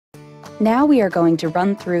Now we are going to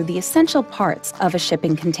run through the essential parts of a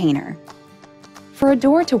shipping container. For a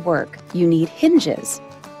door to work, you need hinges.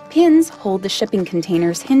 Pins hold the shipping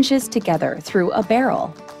container's hinges together through a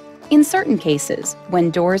barrel. In certain cases,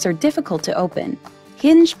 when doors are difficult to open,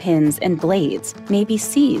 hinge pins and blades may be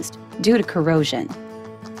seized due to corrosion.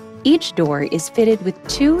 Each door is fitted with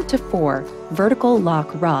 2 to 4 vertical lock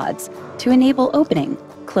rods to enable opening,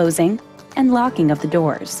 closing, and locking of the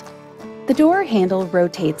doors. The door handle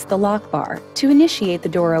rotates the lock bar to initiate the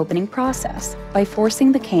door opening process by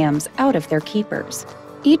forcing the cams out of their keepers.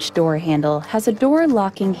 Each door handle has a door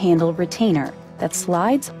locking handle retainer that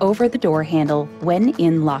slides over the door handle when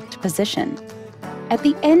in locked position. At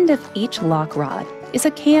the end of each lock rod is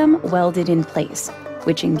a cam welded in place,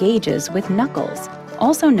 which engages with knuckles,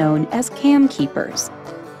 also known as cam keepers.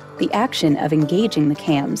 The action of engaging the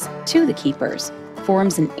cams to the keepers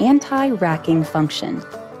forms an anti-racking function.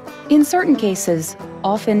 In certain cases,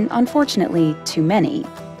 often unfortunately too many,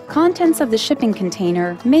 contents of the shipping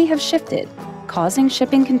container may have shifted, causing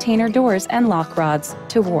shipping container doors and lock rods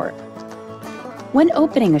to warp. When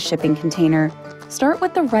opening a shipping container, start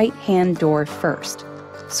with the right-hand door first.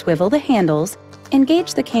 Swivel the handles,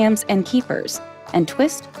 engage the cams and keepers, and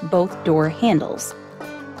twist both door handles.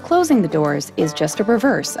 Closing the doors is just a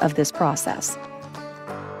reverse of this process.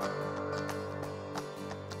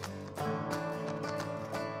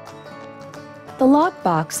 The lock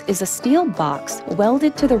box is a steel box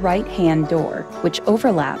welded to the right-hand door, which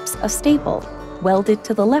overlaps a staple welded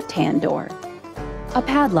to the left-hand door. A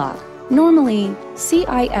padlock, normally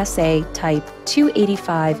CISA type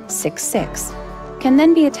 285-66, can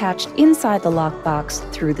then be attached inside the lock box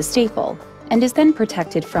through the staple and is then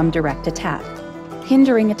protected from direct attack,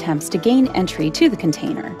 hindering attempts to gain entry to the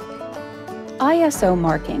container. ISO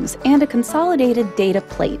markings and a consolidated data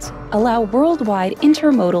plate allow worldwide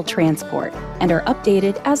intermodal transport and are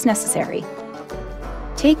updated as necessary.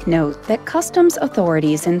 Take note that customs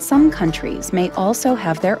authorities in some countries may also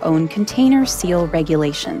have their own container seal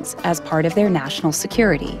regulations as part of their national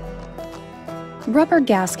security. Rubber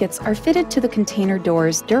gaskets are fitted to the container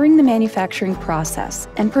doors during the manufacturing process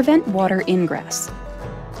and prevent water ingress.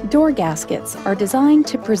 Door gaskets are designed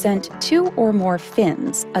to present 2 or more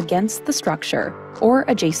fins against the structure or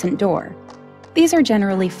adjacent door. These are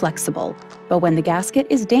generally flexible, but when the gasket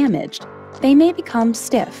is damaged, they may become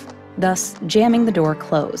stiff, thus jamming the door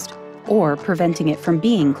closed or preventing it from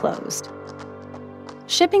being closed.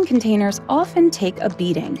 Shipping containers often take a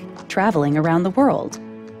beating, traveling around the world,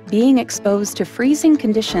 being exposed to freezing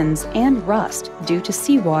conditions and rust due to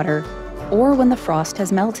seawater or when the frost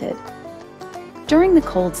has melted. During the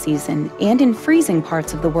cold season and in freezing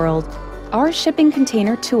parts of the world, our shipping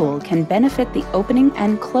container tool can benefit the opening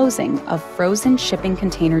and closing of frozen shipping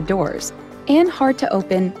container doors and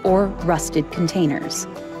hard-to-open or rusted containers.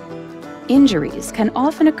 Injuries can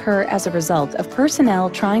often occur as a result of personnel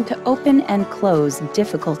trying to open and close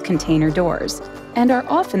difficult container doors and are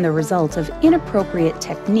often the result of inappropriate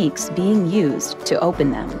techniques being used to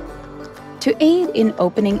open them. To aid in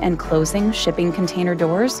opening and closing shipping container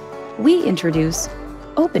doors, we introduce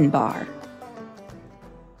Open Bar.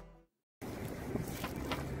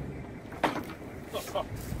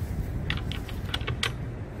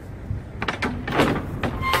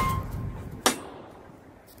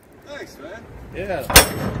 Thanks, man. Yeah.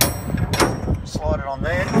 Slide it on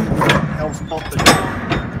there. Helps pop the door.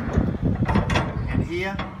 And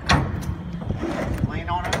here, lean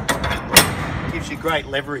on it. Gives you great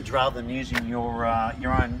leverage rather than using your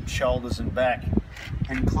own shoulders and back.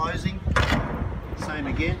 And closing, same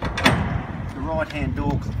again. The right-hand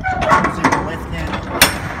door closes in the left-hand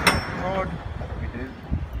rod. We do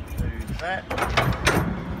that.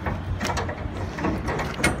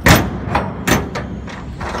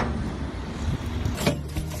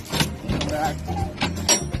 Back.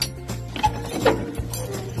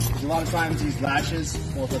 A lot of times these latches,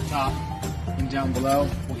 both the top and down below,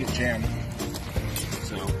 will get jammed.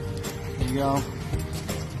 So, here you go.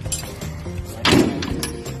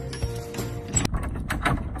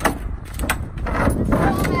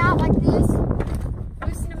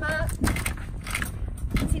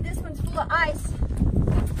 Ice.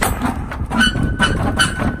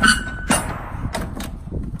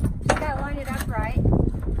 You gotta line it up right,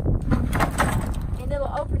 and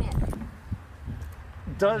it'll open it.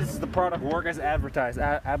 Does the product work as advertised?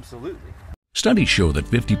 Absolutely. Studies show that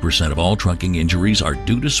 50% of all trucking injuries are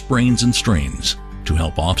due to sprains and strains. To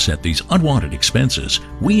help offset these unwanted expenses,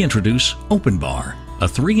 we introduce Open Bar, a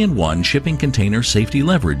 3-in-1 shipping container safety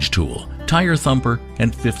leverage tool, tire thumper,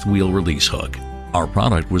 and fifth wheel release hook. Our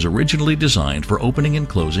product was originally designed for opening and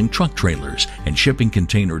closing truck trailers and shipping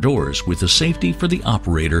container doors with the safety for the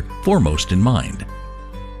operator foremost in mind.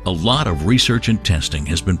 A lot of research and testing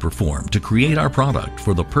has been performed to create our product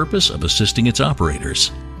for the purpose of assisting its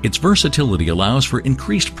operators. Its versatility allows for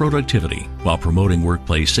increased productivity while promoting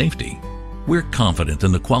workplace safety. We're confident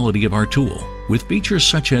in the quality of our tool, with features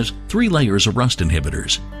such as 3 layers of rust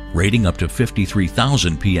inhibitors, rating up to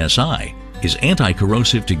 53,000 psi, is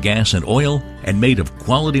anti-corrosive to gas and oil, and made of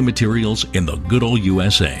quality materials in the good old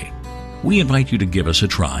USA. We invite you to give us a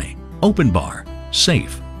try. Open bar,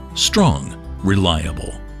 safe, strong,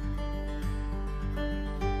 reliable.